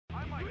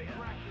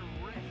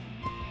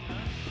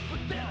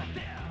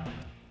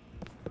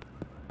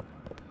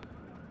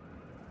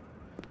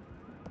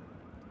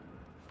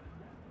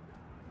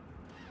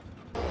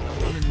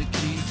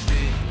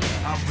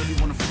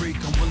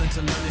Greek, I'm willing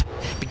to learn it.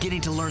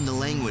 Beginning to learn the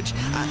language.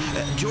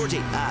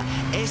 Georgie,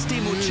 este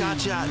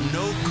muchacha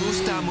no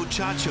gusta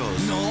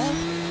muchachos. No?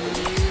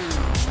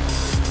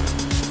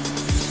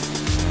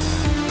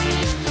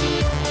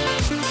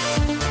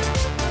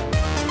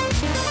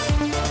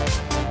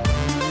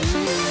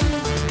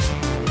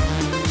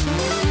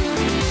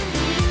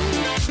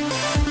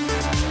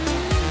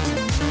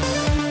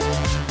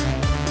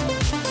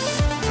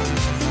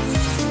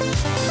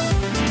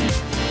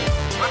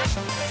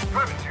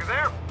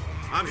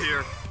 I'm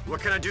here.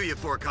 What can I do you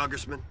for,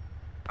 Congressman?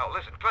 Oh,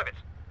 listen, Clements.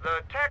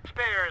 The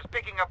taxpayer is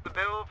picking up the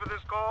bill for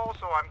this call,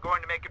 so I'm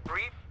going to make it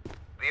brief.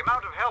 The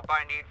amount of help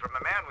I need from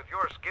a man with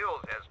your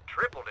skills has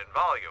tripled in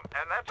volume,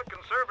 and that's a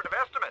conservative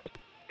estimate.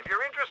 If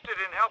you're interested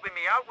in helping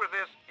me out with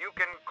this, you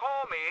can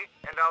call me,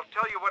 and I'll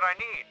tell you what I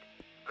need.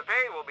 The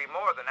pay will be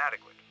more than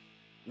adequate.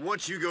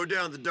 Once you go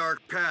down the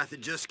dark path,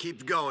 it just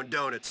keeps going,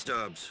 don't it,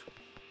 Stubbs?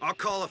 I'll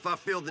call if I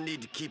feel the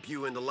need to keep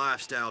you in the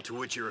lifestyle to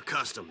which you're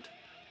accustomed.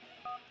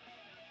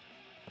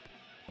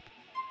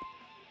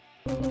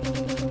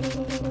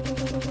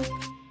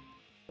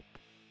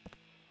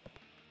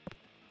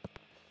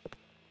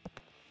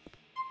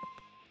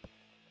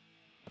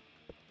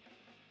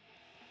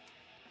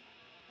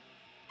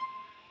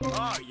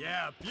 Oh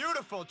yeah,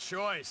 beautiful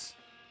choice.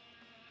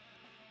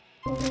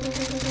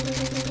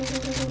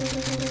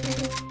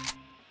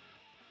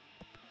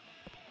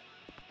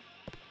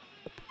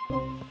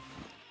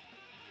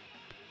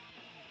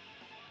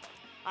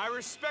 I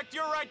respect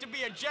your right to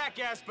be a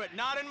jackass, but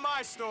not in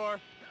my store.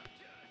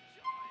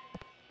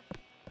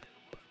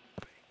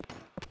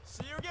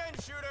 See you again,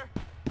 shooter.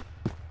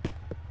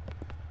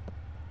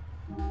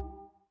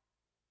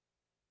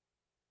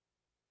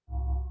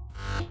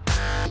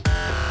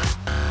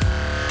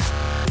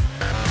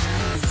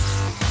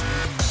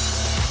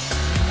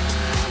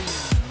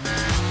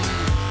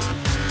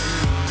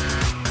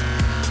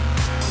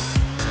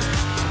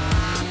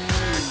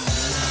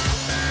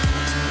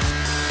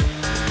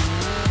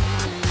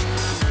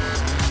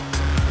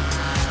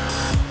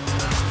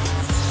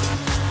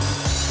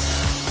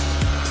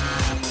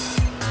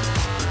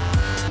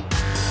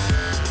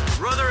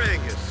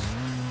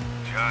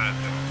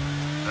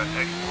 That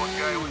export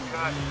guy we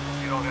got,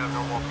 you don't have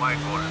no more bike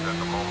orders at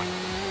the moment.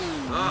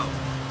 Oh,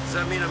 does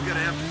that mean I'm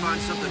gonna have to find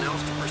something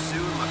else to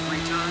pursue in my free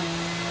time?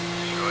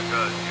 Sure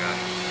does,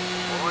 Johnny.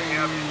 Or you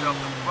have yourself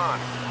some fun.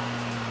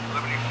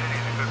 Liberty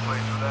City's a good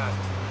place for that.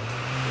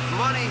 If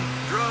money,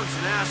 drugs,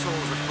 and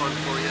assholes are fun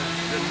for you,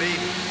 then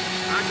maybe.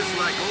 I just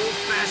like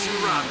old-fashioned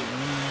robbing.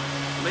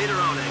 Later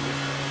on,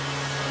 Angus.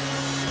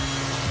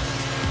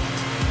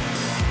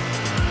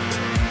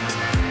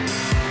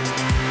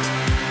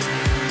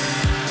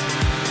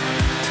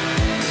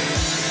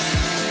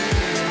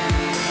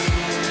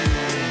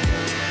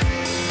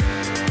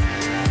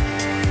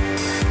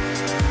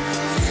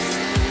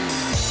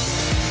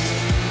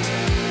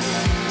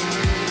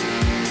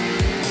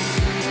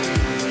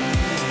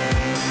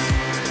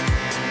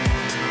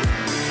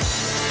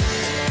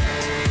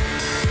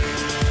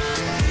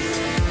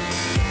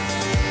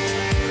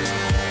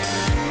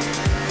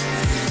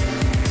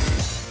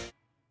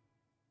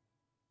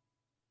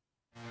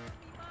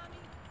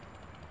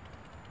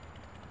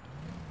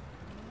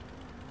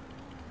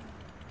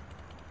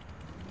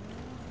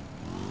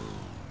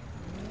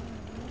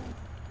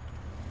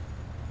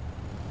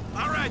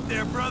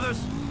 There, brothers.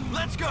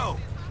 Let's go!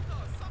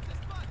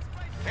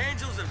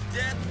 Angels of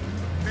death,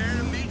 prepare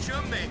to meet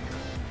your maker.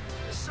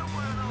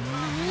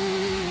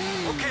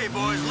 Okay,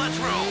 boys, let's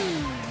roll.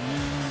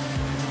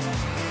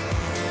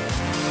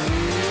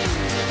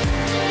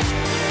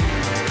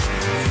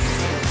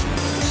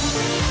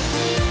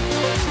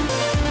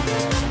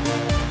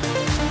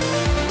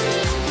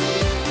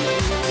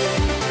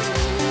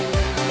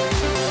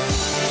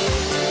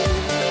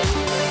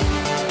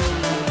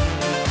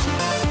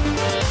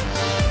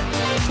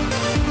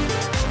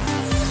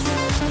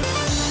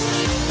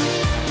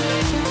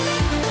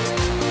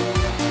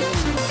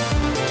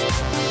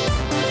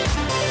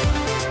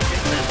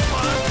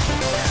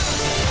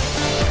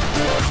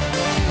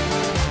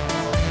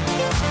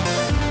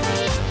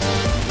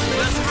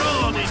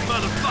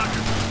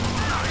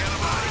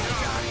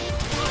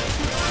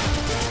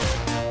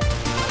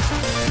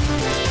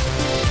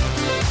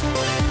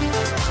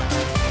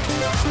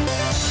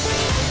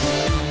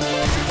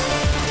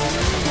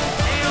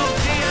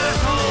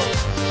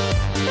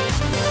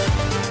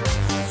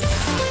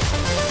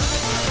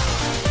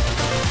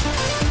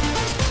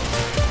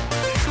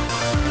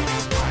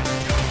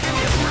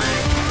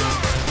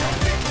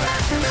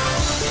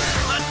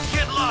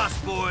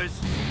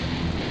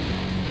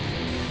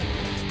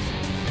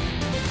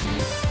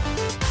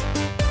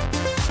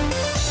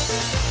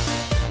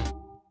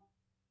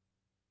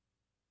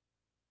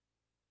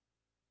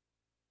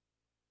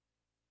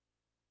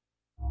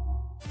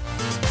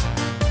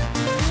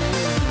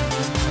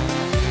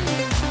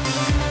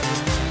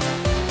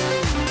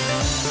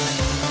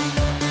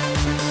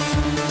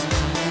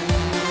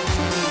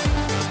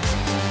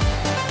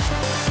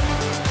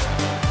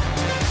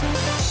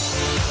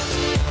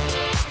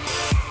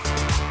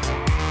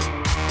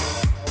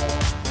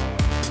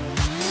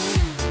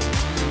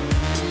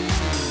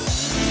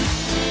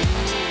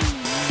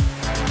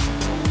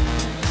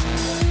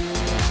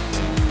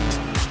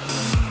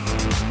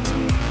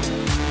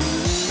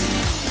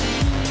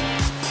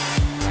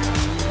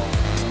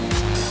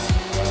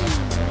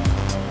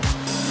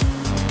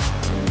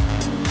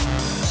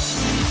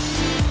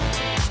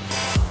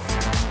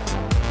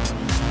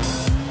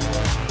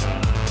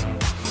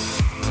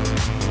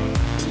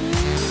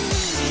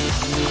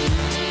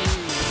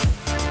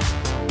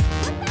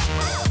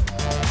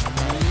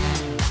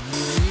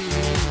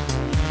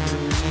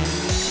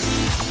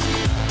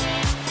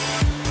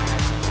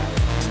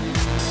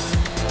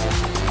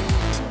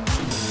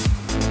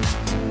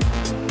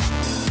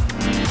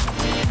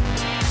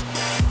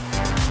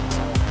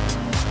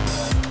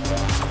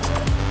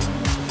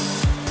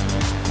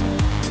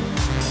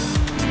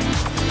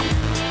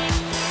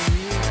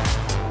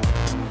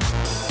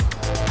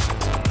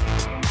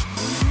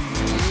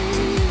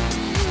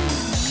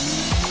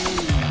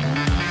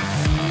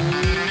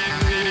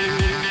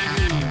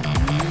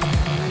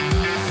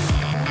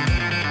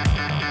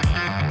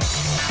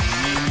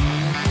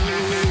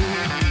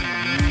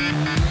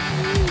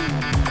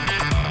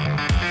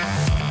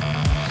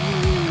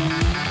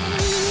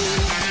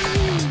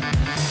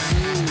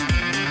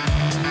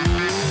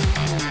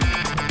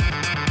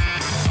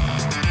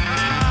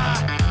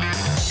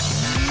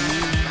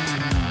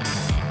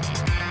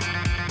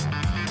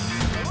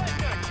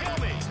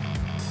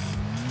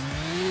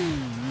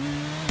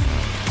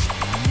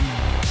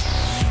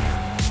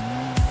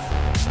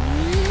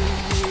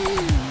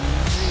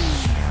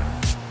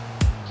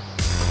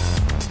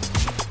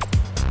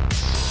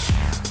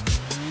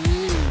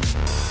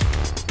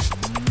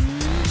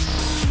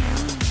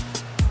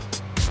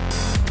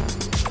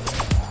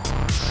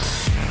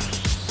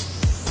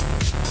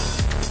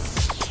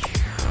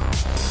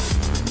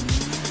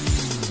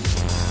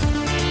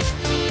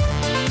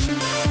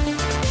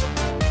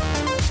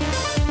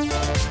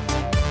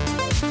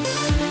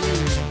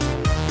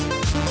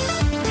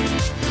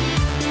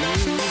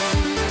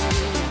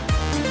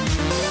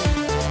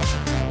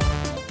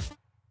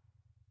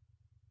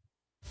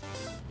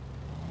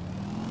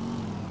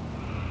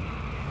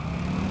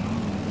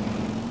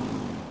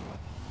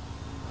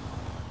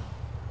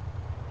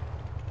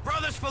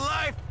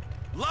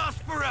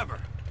 Lost forever.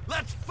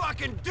 Let's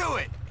fucking do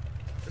it!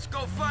 Let's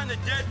go find the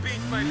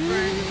deadbeats, my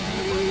friend.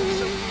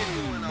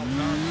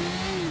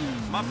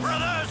 My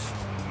brothers,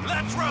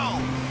 let's roll!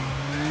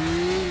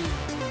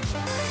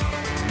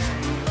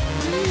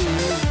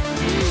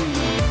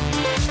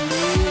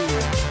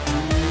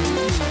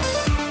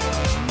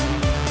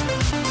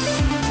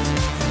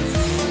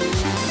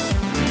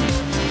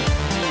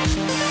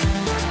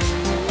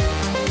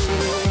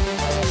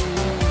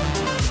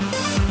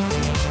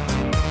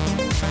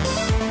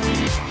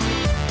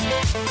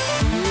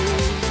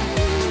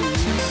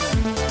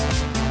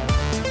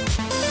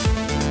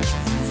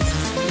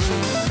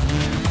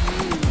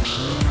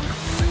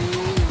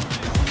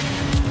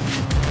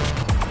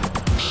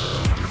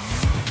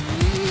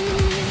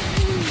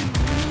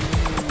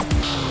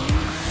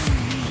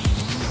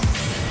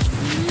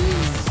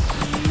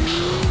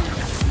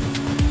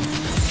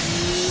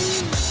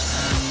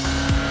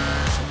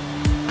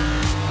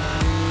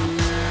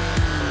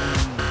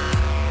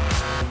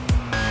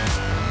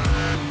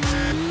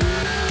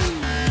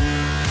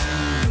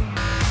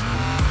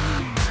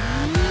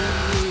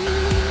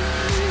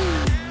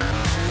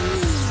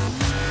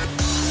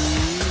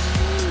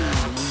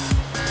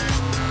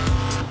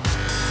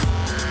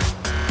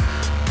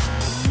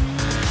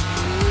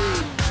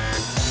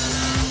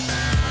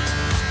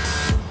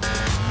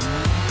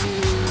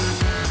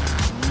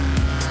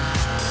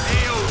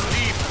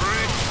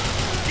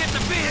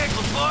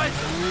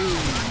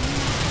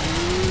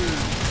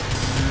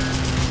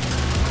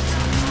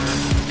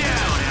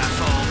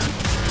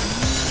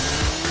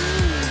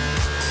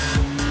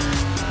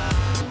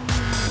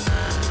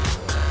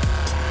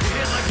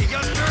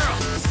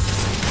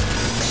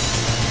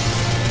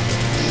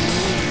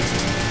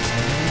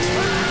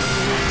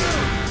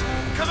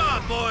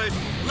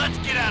 Let's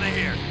get out of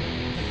here!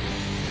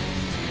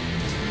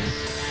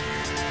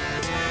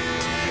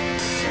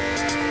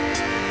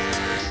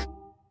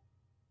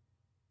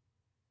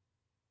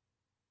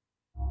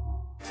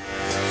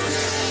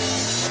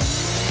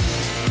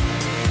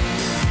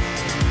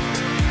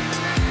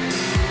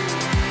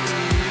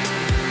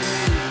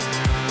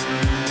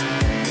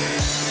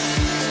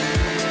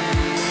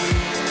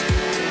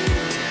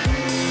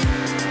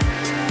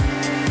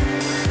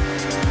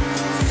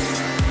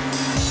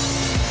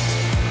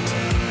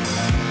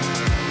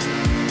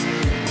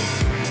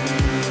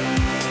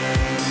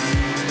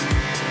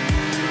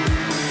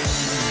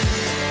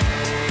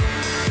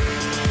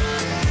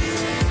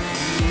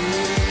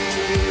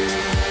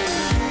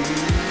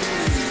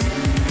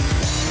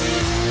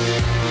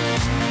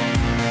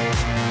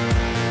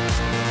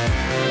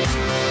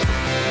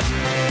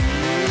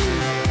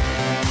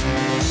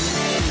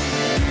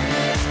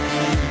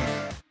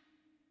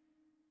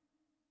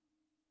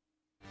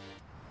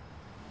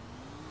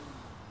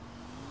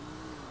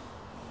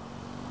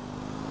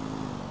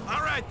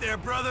 Right there,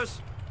 brothers.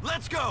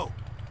 Let's go!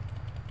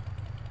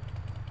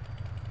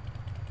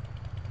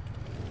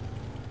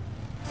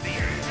 The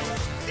angel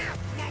of death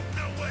won't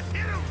know what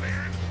hit him,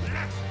 man.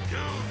 Let's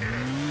do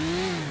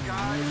this.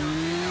 Guys are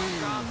being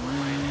outgoblin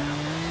right now.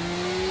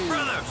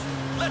 Brothers,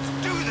 let's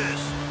do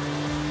this!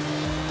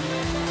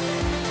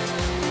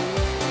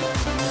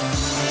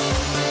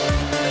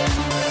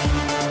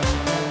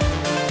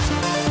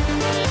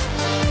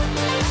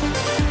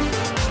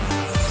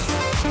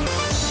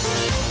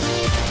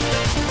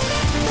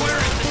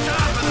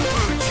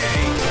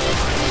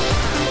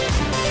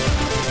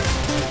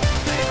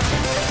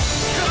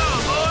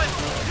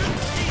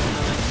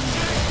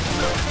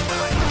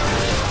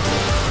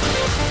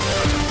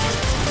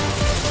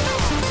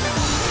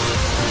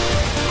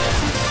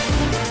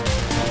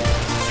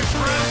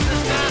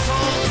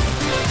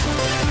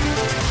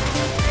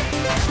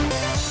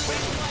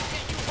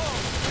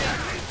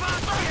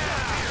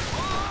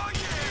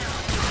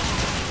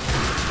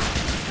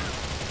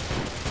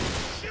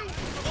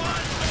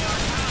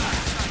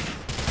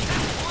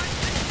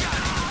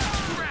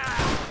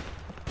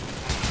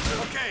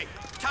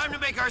 Time to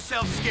make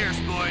ourselves scarce,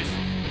 boys.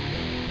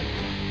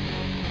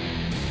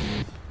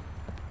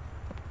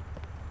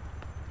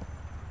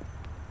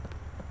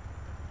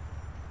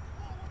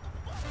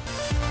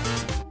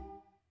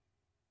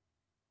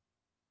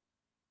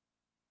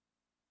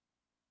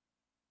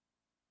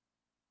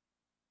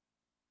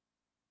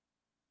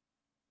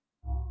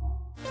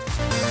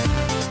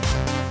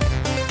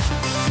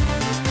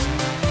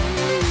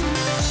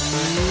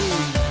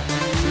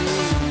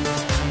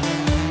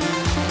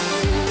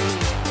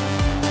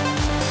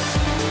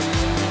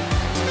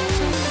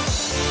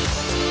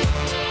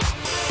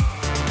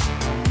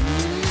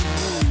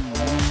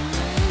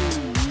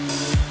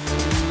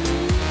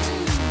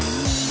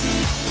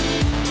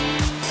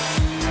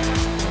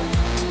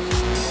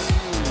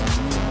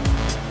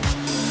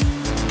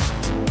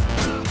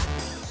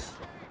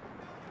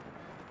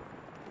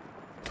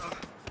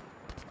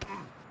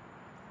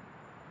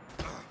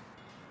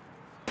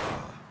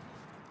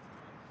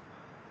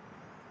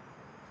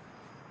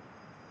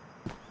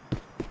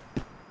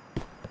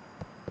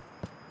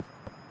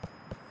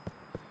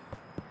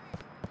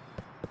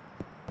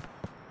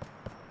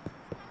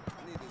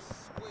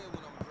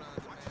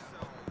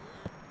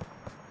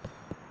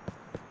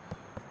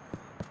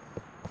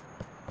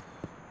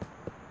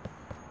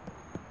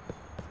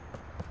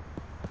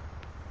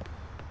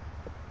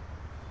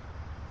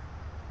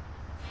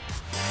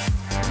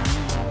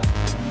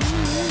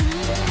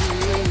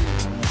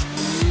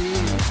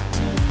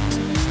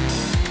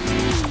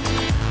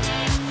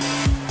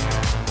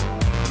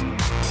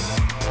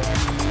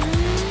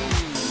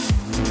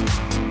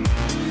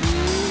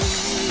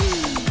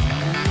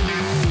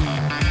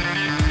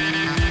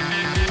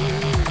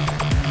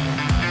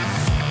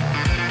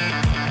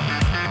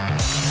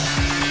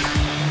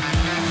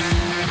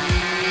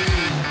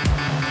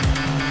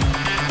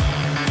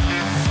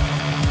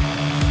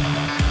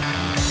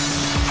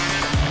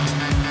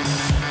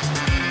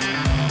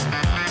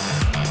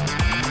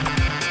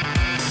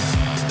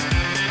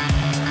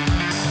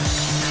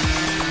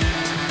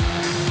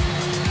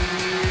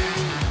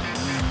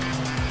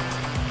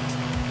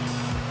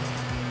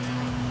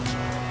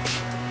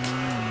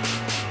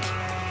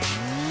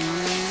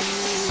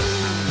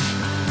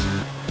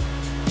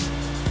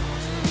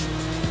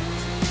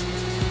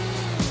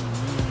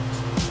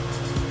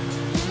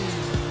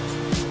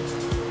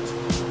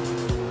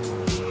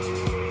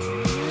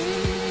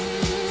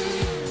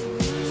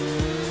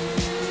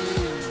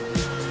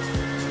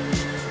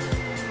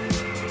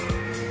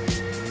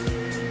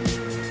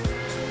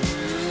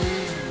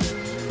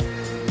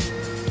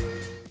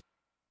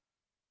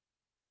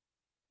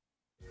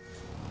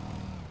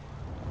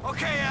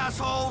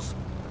 assholes!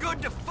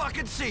 Good to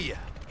fucking see ya!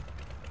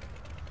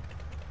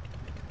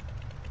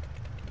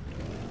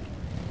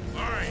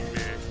 All right,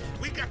 man.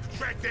 We got to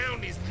track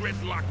down these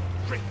dreadlock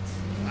pricks.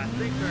 I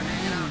think they're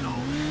hanging out in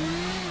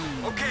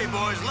all. Okay,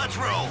 boys, let's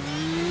roll.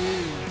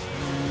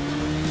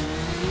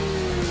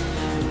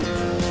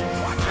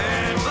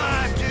 And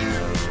five,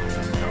 dude.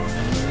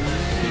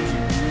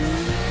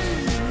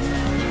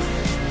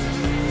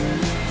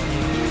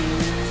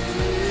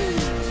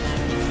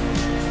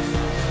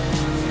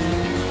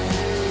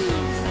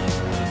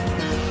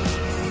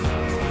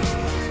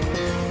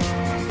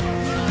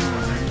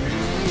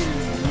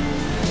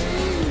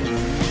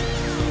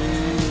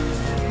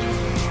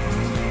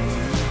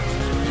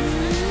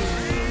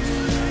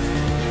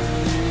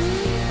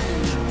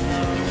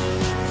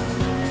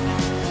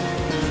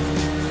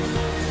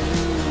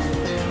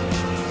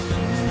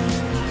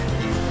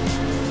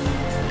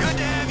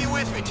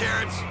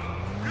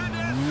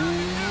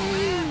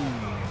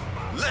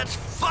 Let's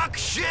fuck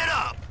shit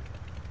up!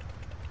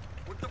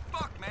 What the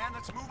fuck, man?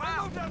 Let's move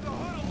out.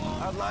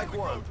 I'd like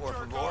one, por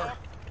favor.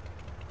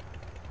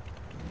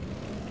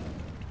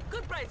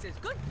 Good prices,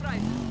 good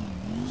prices.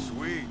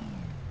 Sweet.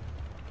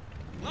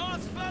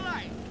 Lost for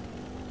life.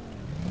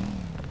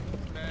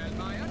 Smell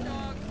my hot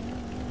dogs.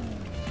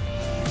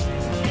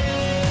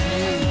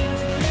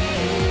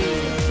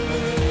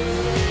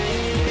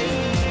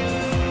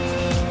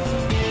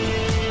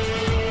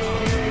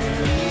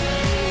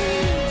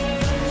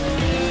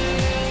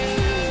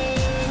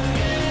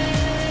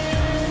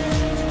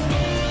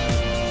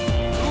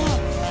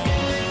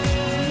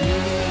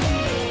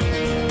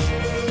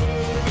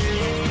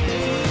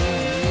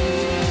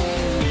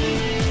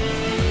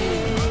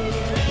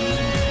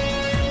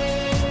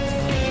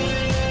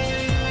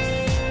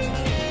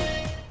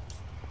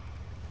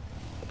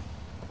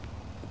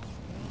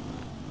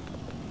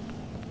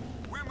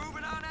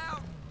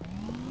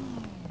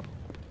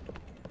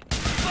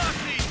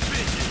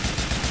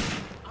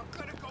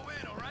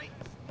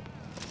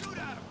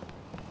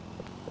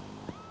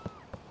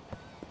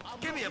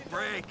 Give me a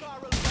break.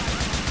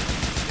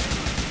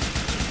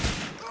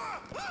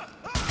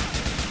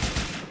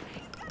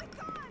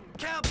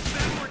 Count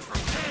backwards from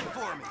 10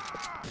 for me.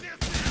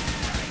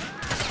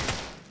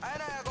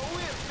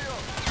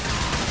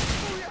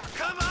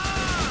 Come on!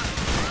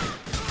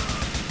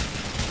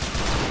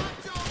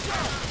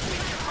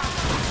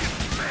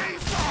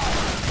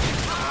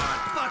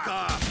 Fuck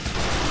off!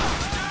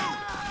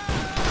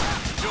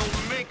 Don't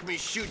make me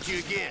shoot you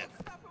again.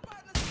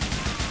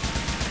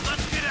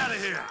 Let's get out of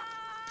here.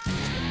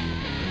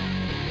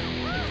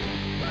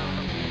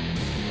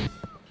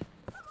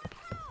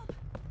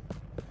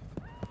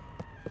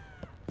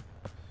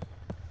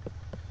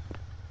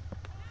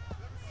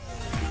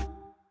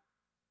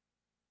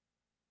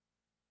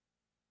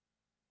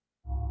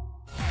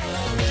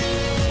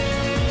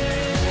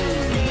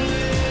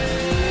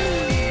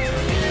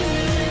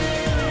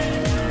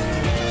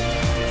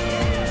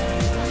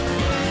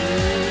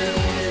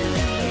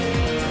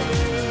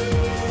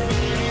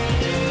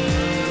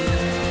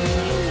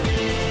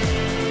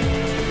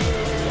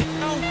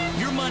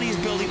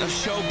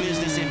 Show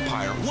business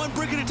empire, one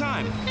brick at a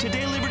time.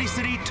 Today, Liberty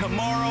City,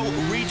 tomorrow,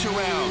 reach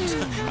around.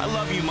 I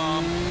love you,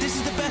 Mom. This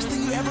is the best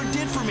thing you ever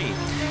did for me.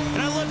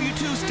 And I love you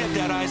too,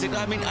 Stepdad Isaac.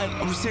 I mean,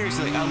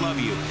 seriously, I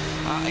love you.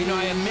 You know,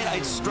 I admit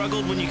I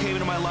struggled when you came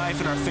into my life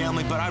and our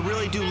family, but I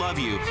really do love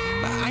you.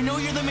 I know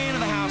you're the man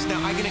of the house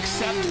now. I can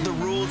accept the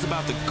rules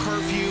about the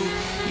curfew.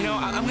 You know,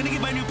 I'm gonna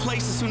get my new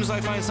place as soon as I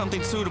find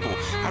something suitable.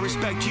 I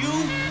respect you.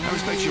 I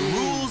respect your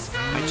rules.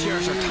 I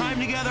cherish our time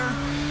together.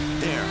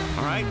 There,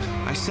 all right?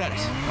 I said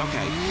it.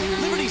 Okay.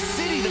 Liberty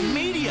City, the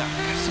media.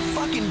 It's a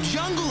fucking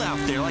jungle out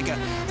there, like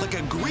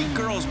a Greek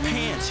girl's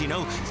pants, you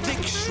know?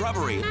 Thick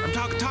shrubbery. I'm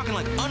talking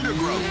like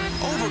undergrowth,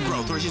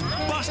 overgrowth, where it's just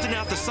busting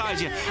out the sides,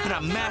 yeah, and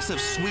a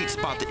massive sweet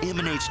spot that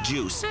emanates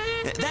juice.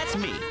 That's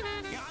me.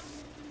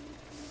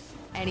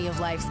 Any of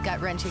life's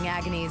gut-wrenching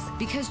agonies,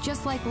 because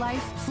just like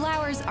life,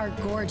 flowers are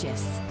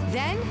gorgeous.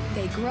 Then,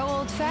 they grow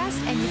old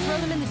fast and you throw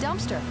them in the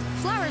dumpster.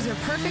 Flowers are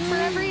perfect for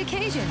every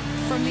occasion,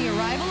 from the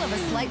arrival of a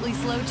slightly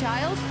slow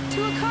child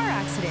to a car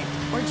accident,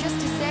 or just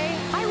to say,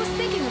 I was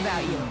thinking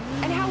about you,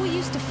 and how we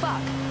used to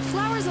fuck.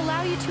 Flowers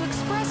allow you to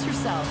express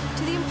yourself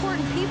to the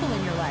important people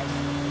in your life.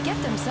 Get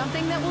them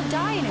something that will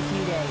die in a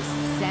few days.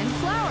 Send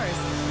flowers.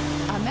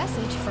 A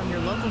message from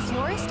your local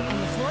florist and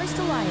the Florist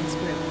Alliance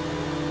Group.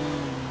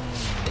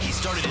 He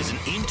started as an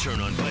intern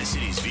on Vice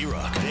City's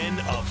V-Rock, then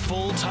a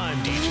full-time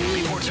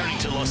DJ before turning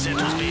to Los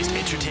Angeles-based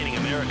Entertaining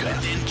America,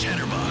 and then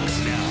Chatterbox.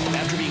 Now,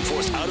 after being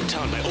forced out of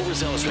town by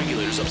overzealous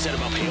regulators upset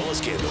about payola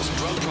scandals,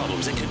 drug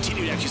problems, and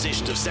continued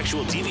accusations of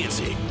sexual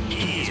deviancy,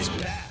 he is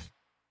back.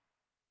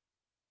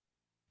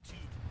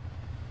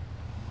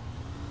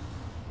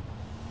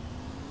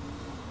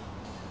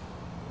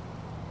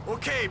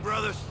 Okay,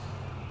 brothers.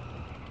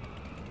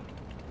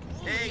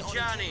 Hey,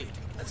 Johnny,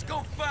 let's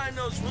go find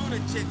those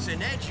lunatics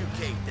and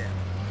educate them.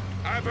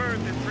 I've heard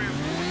that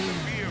transporting the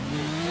beer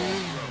from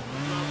Crossroads,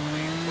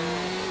 lovely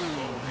rural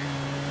voting.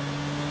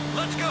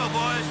 Let's go,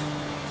 boys.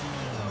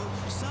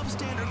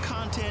 substandard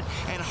content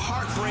and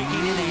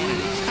heartbreaking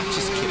inanity. I'm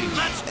just kidding.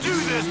 Let's do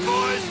this,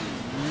 boys!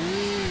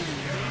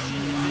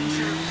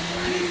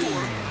 Paid for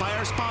by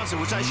our sponsor,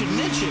 which I should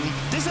mention,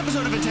 this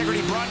episode of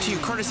Integrity brought to you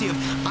courtesy of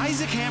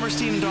Isaac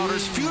Hammerstein and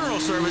Daughters Funeral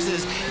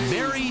Services,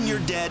 burying your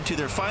dead to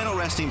their final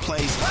resting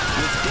place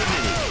with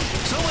dignity.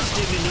 So much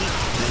dignity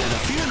that at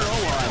a funeral,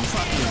 while I'm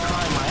fucking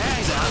crying my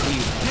eyes out, we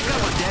pick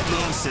up a dead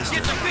man's sister.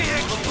 Get the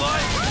vehicle,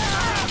 boys!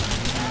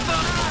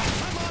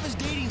 My mom is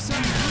dating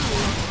some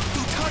dude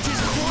who touches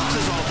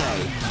corpses all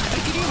day.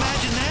 Can you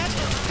imagine that?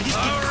 I just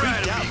get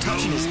creeped out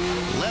touching his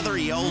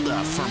leathery old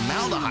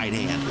formaldehyde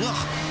hand.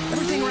 Ugh.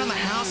 Everything around the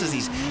house has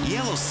these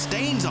yellow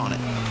stains on it.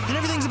 And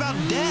everything's about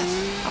death.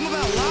 I'm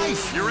about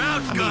life. You're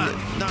out, I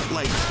mean, not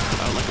like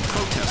a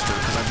protester,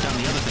 because I've done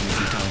the other thing a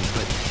few times,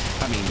 but,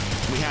 I mean,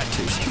 we had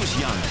to. She was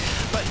young.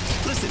 But,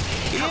 listen,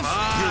 if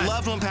your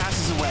loved one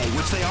passes away,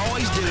 which they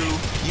always do,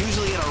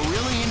 usually at a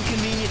really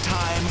inconvenient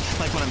time,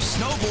 like when I'm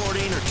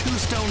snowboarding or too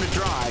stoned to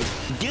drive,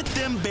 get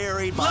them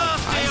buried by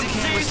Isaac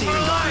Hammerstein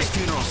and Daughters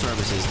Funeral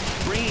Services,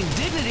 bringing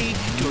dignity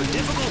to a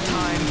difficult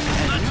time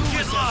and Let's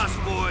get lost,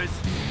 boys!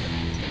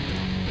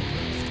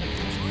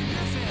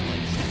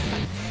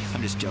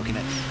 I'm just joking.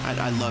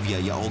 I love you,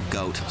 you old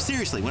goat.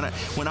 Seriously,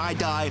 when I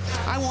die,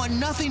 I want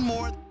nothing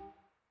more.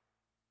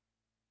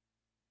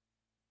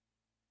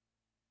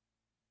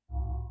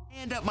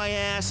 Hand up my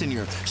ass and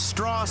your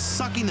straw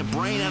sucking the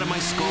brain out of my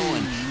skull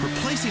and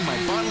replacing my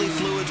bodily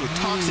fluids with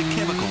toxic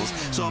chemicals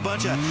so a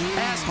bunch of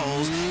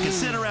assholes can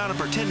sit around and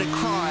pretend to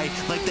cry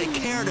like they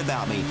cared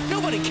about me.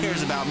 Nobody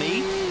cares about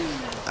me.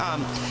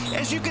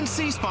 As you can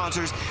see,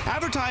 sponsors,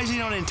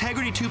 advertising on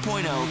Integrity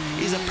 2.0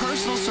 is a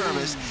personal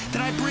service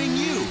that I bring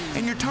you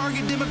and your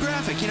target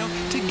demographic,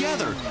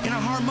 together in a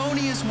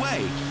harmonious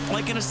way,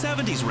 like in a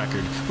 70s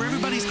record where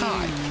everybody's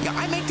high. Yeah,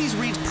 I make these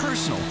reads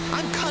personal.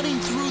 I'm cutting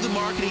through the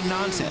marketing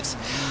nonsense.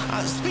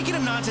 Speaking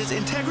of nonsense,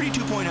 Integrity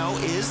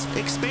 2.0 is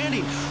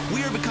expanding.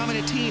 We are becoming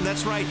a team.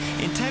 That's right,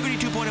 Integrity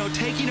 2.0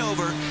 taking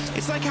over.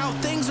 It's like how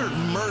things are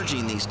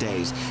merging these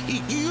days.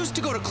 You used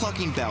to go to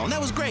Clucking Bell, and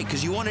that was great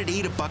because you wanted to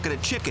eat a bucket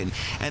of chicken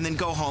and then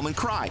go home and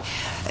cry.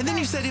 And then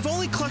you said, if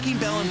only Clucking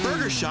Bell and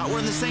Burger Shot were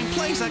in the same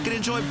place, I could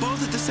enjoy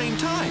both at the same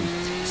time.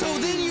 So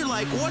then you're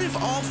like, what if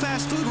all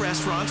fast food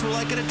restaurants were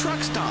like at a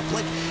truck stop?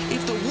 Like,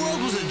 if the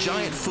world was a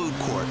giant food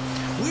court.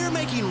 We're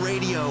making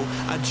radio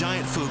a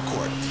giant food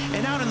court.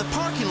 And out in the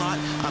parking lot,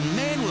 a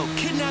man will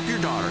kidnap your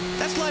daughter.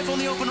 That's life on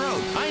the open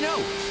road. I know.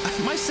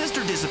 My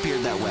sister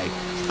disappeared that way.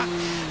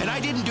 And I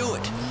didn't do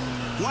it.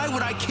 Why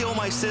would I kill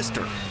my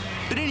sister?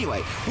 But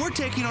anyway, we're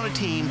taking on a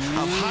team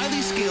of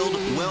highly skilled,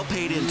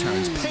 well-paid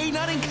interns. Paid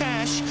not in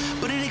cash,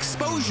 but in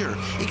exposure,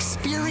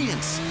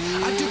 experience,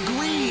 a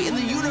degree in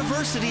the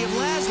University of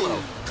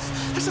Laszlo.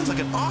 That sounds like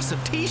an awesome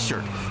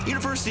t-shirt.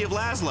 University of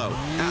Laszlo.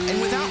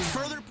 And without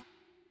further...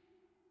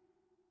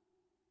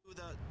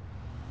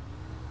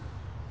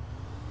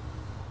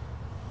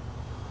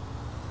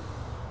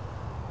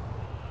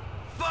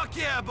 Fuck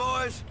yeah,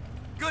 boys!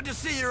 Good to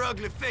see your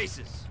ugly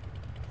faces.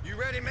 You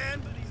ready,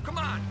 man? Come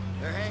on!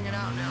 They're hanging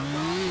out now,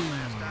 Dog,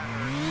 last I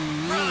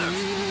heard. Brothers,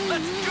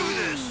 let's do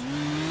this!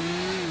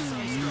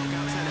 Sunstroke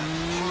outside a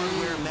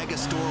hardware mega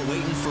store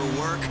waiting for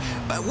work.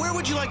 But where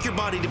would you like your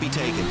body to be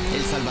taken?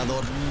 El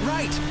Salvador.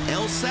 Right,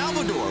 El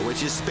Salvador,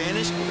 which is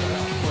Spanish.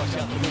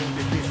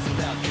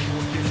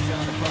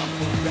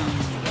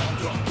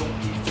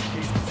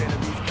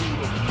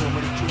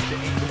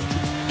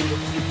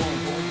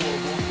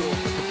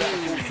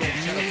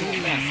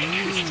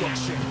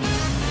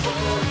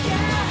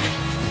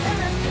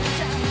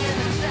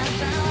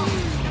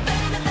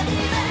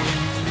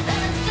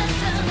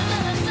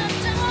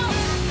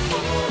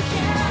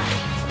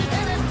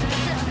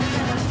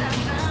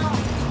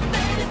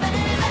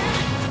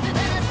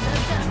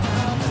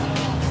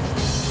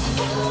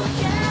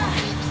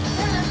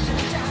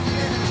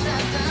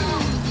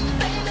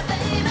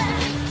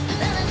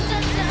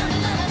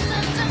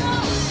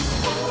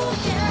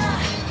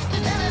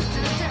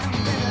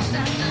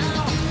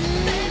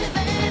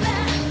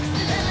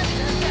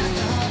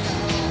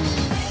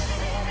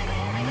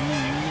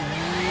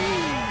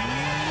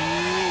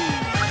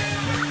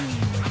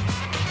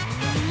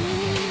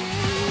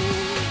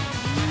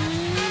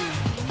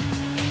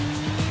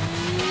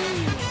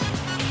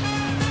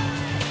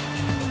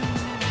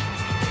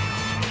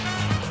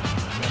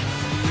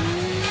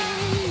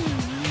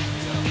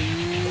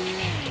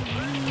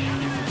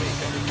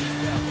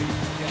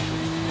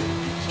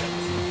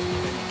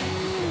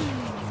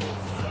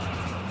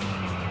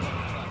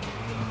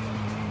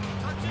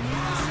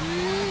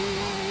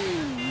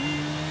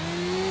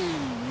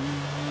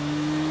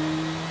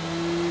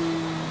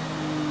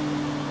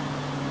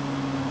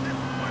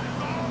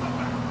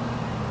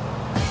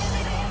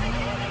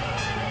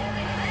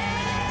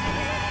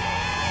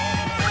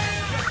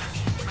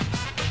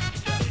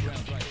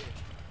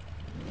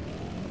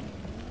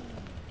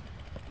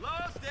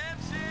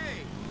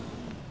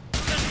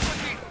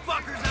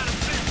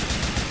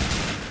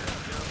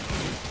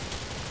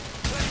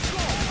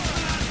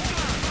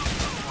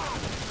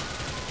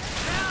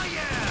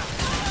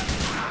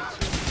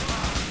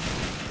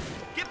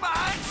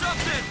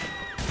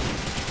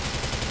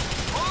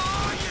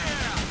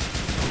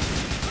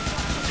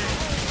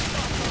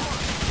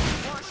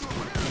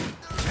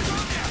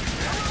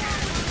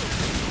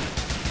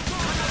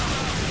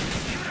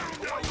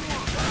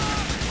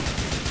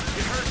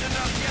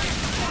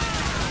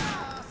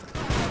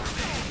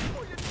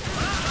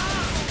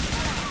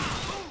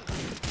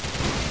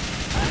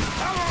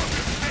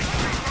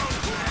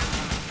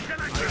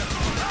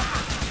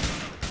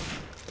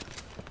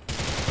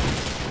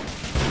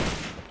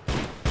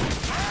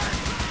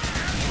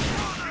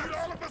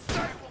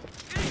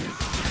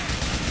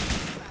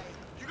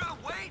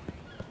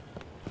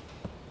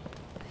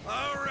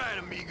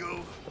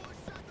 amigo.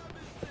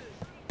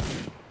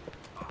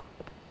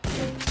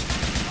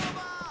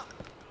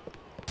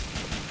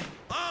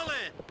 All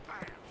in!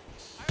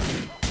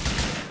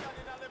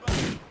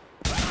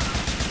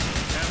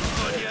 Having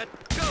fun yet?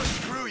 Go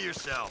screw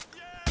yourself.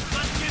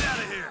 Let's get out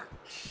of here.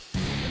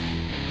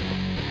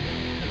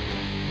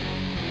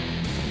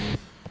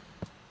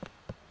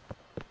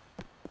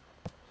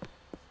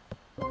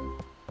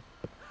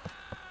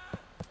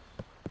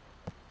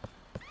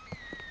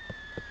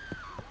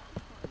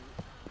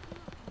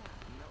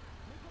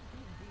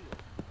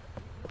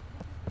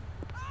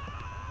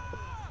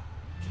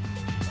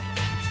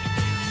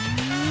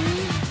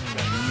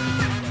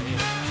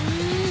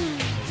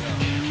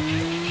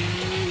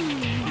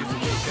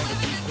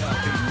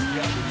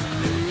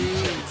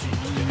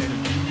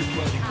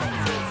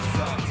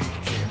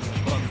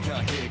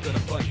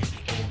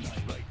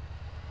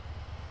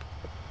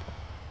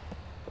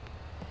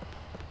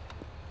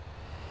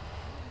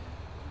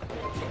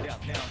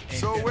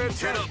 So we're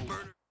Get up,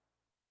 Burner.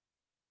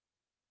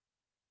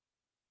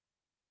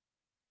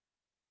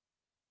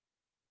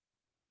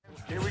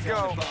 Here we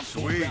go.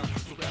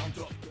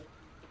 Sweet.